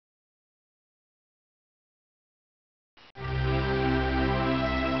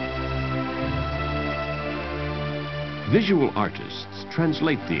Visual artists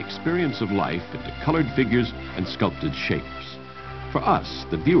translate the experience of life into colored figures and sculpted shapes. For us,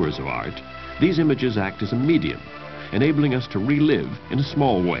 the viewers of art, these images act as a medium, enabling us to relive, in a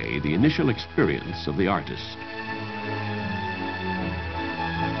small way, the initial experience of the artist.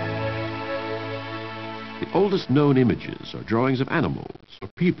 The oldest known images are drawings of animals or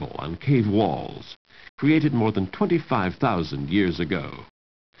people on cave walls, created more than 25,000 years ago.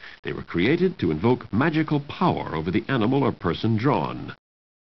 They were created to invoke magical power over the animal or person drawn.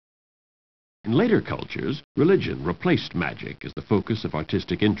 In later cultures, religion replaced magic as the focus of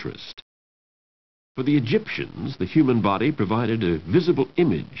artistic interest. For the Egyptians, the human body provided a visible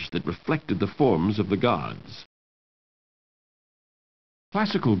image that reflected the forms of the gods.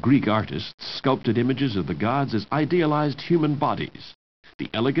 Classical Greek artists sculpted images of the gods as idealized human bodies. The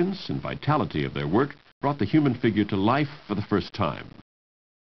elegance and vitality of their work brought the human figure to life for the first time.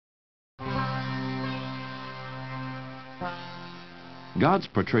 Gods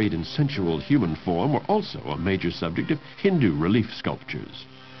portrayed in sensual human form were also a major subject of Hindu relief sculptures.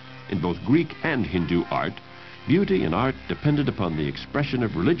 In both Greek and Hindu art, beauty in art depended upon the expression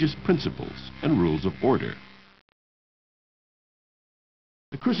of religious principles and rules of order.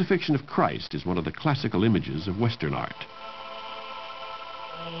 The crucifixion of Christ is one of the classical images of Western art.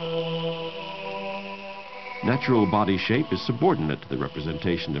 Natural body shape is subordinate to the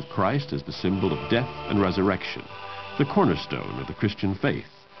representation of Christ as the symbol of death and resurrection, the cornerstone of the Christian faith.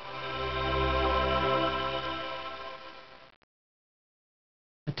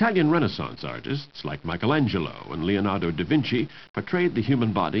 Italian Renaissance artists like Michelangelo and Leonardo da Vinci portrayed the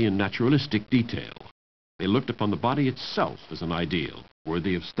human body in naturalistic detail. They looked upon the body itself as an ideal,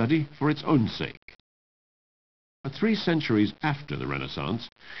 worthy of study for its own sake. But 3 centuries after the Renaissance,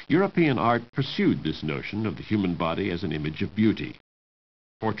 European art pursued this notion of the human body as an image of beauty.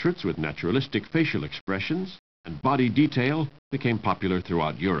 Portraits with naturalistic facial expressions and body detail became popular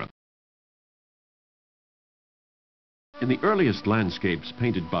throughout Europe. In the earliest landscapes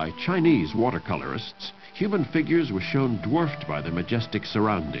painted by Chinese watercolorists, human figures were shown dwarfed by their majestic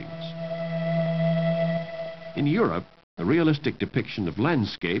surroundings. In Europe, a realistic depiction of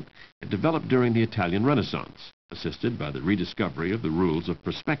landscape had developed during the Italian Renaissance, assisted by the rediscovery of the rules of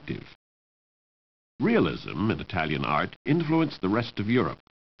perspective. Realism in Italian art influenced the rest of Europe.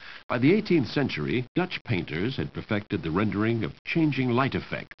 By the 18th century, Dutch painters had perfected the rendering of changing light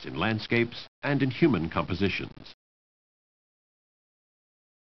effects in landscapes and in human compositions.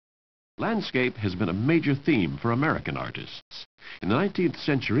 Landscape has been a major theme for American artists. In the 19th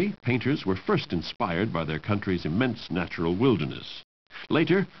century, painters were first inspired by their country's immense natural wilderness.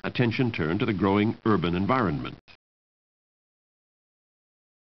 Later, attention turned to the growing urban environment.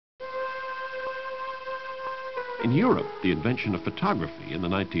 In Europe, the invention of photography in the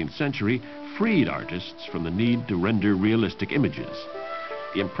 19th century freed artists from the need to render realistic images.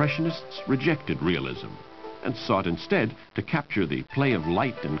 The Impressionists rejected realism and sought instead to capture the play of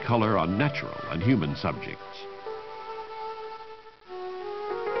light and color on natural and human subjects.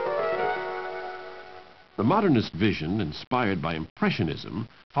 The modernist vision, inspired by Impressionism,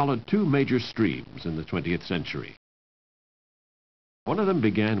 followed 2 major streams in the 20th century. One of them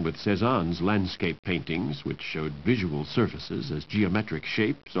began with Cézanne's landscape paintings, which showed visual surfaces as geometric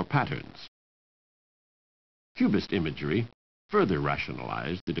shapes or patterns. Cubist imagery further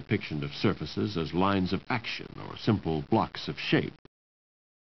rationalized the depiction of surfaces as lines of action or simple blocks of shape.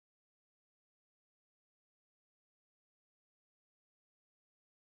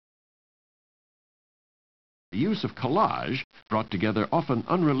 The use of collage brought together often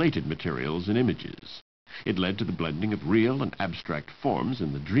unrelated materials and images. It led to the blending of real and abstract forms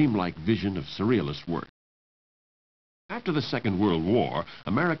in the dreamlike vision of surrealist work. After the Second World War,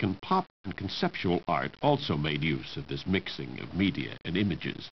 American pop and conceptual art also made use of this mixing of media and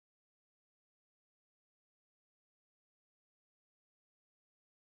images.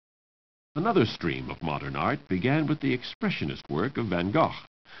 Another stream of modern art began with the expressionist work of Van Gogh,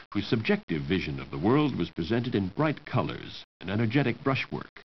 whose subjective vision of the world was presented in bright colors and energetic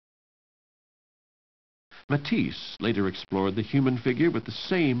brushwork. Matisse later explored the human figure with the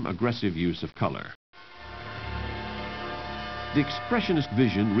same aggressive use of color. The expressionist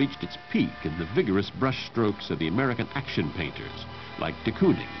vision reached its peak in the vigorous brushstrokes of the American action painters like de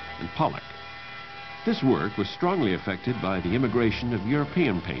Kooning and Pollock. This work was strongly affected by the immigration of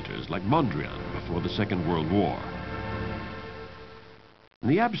European painters like Mondrian before the Second World War. In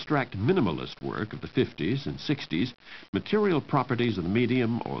the abstract minimalist work of the 50s and 60s, material properties of the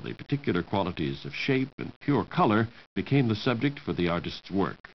medium or the particular qualities of shape and pure color became the subject for the artist's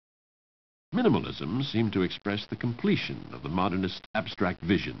work. Minimalism seemed to express the completion of the modernist abstract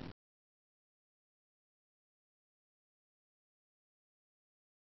vision.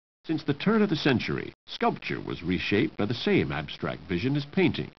 Since the turn of the century, sculpture was reshaped by the same abstract vision as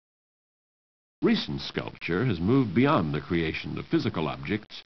painting. Recent sculpture has moved beyond the creation of physical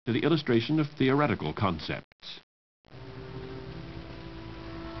objects to the illustration of theoretical concepts.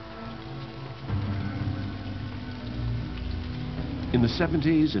 In the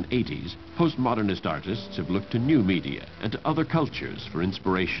 70s and 80s, postmodernist artists have looked to new media and to other cultures for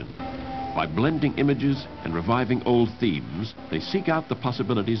inspiration. By blending images and reviving old themes, they seek out the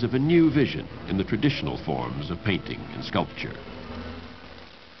possibilities of a new vision in the traditional forms of painting and sculpture.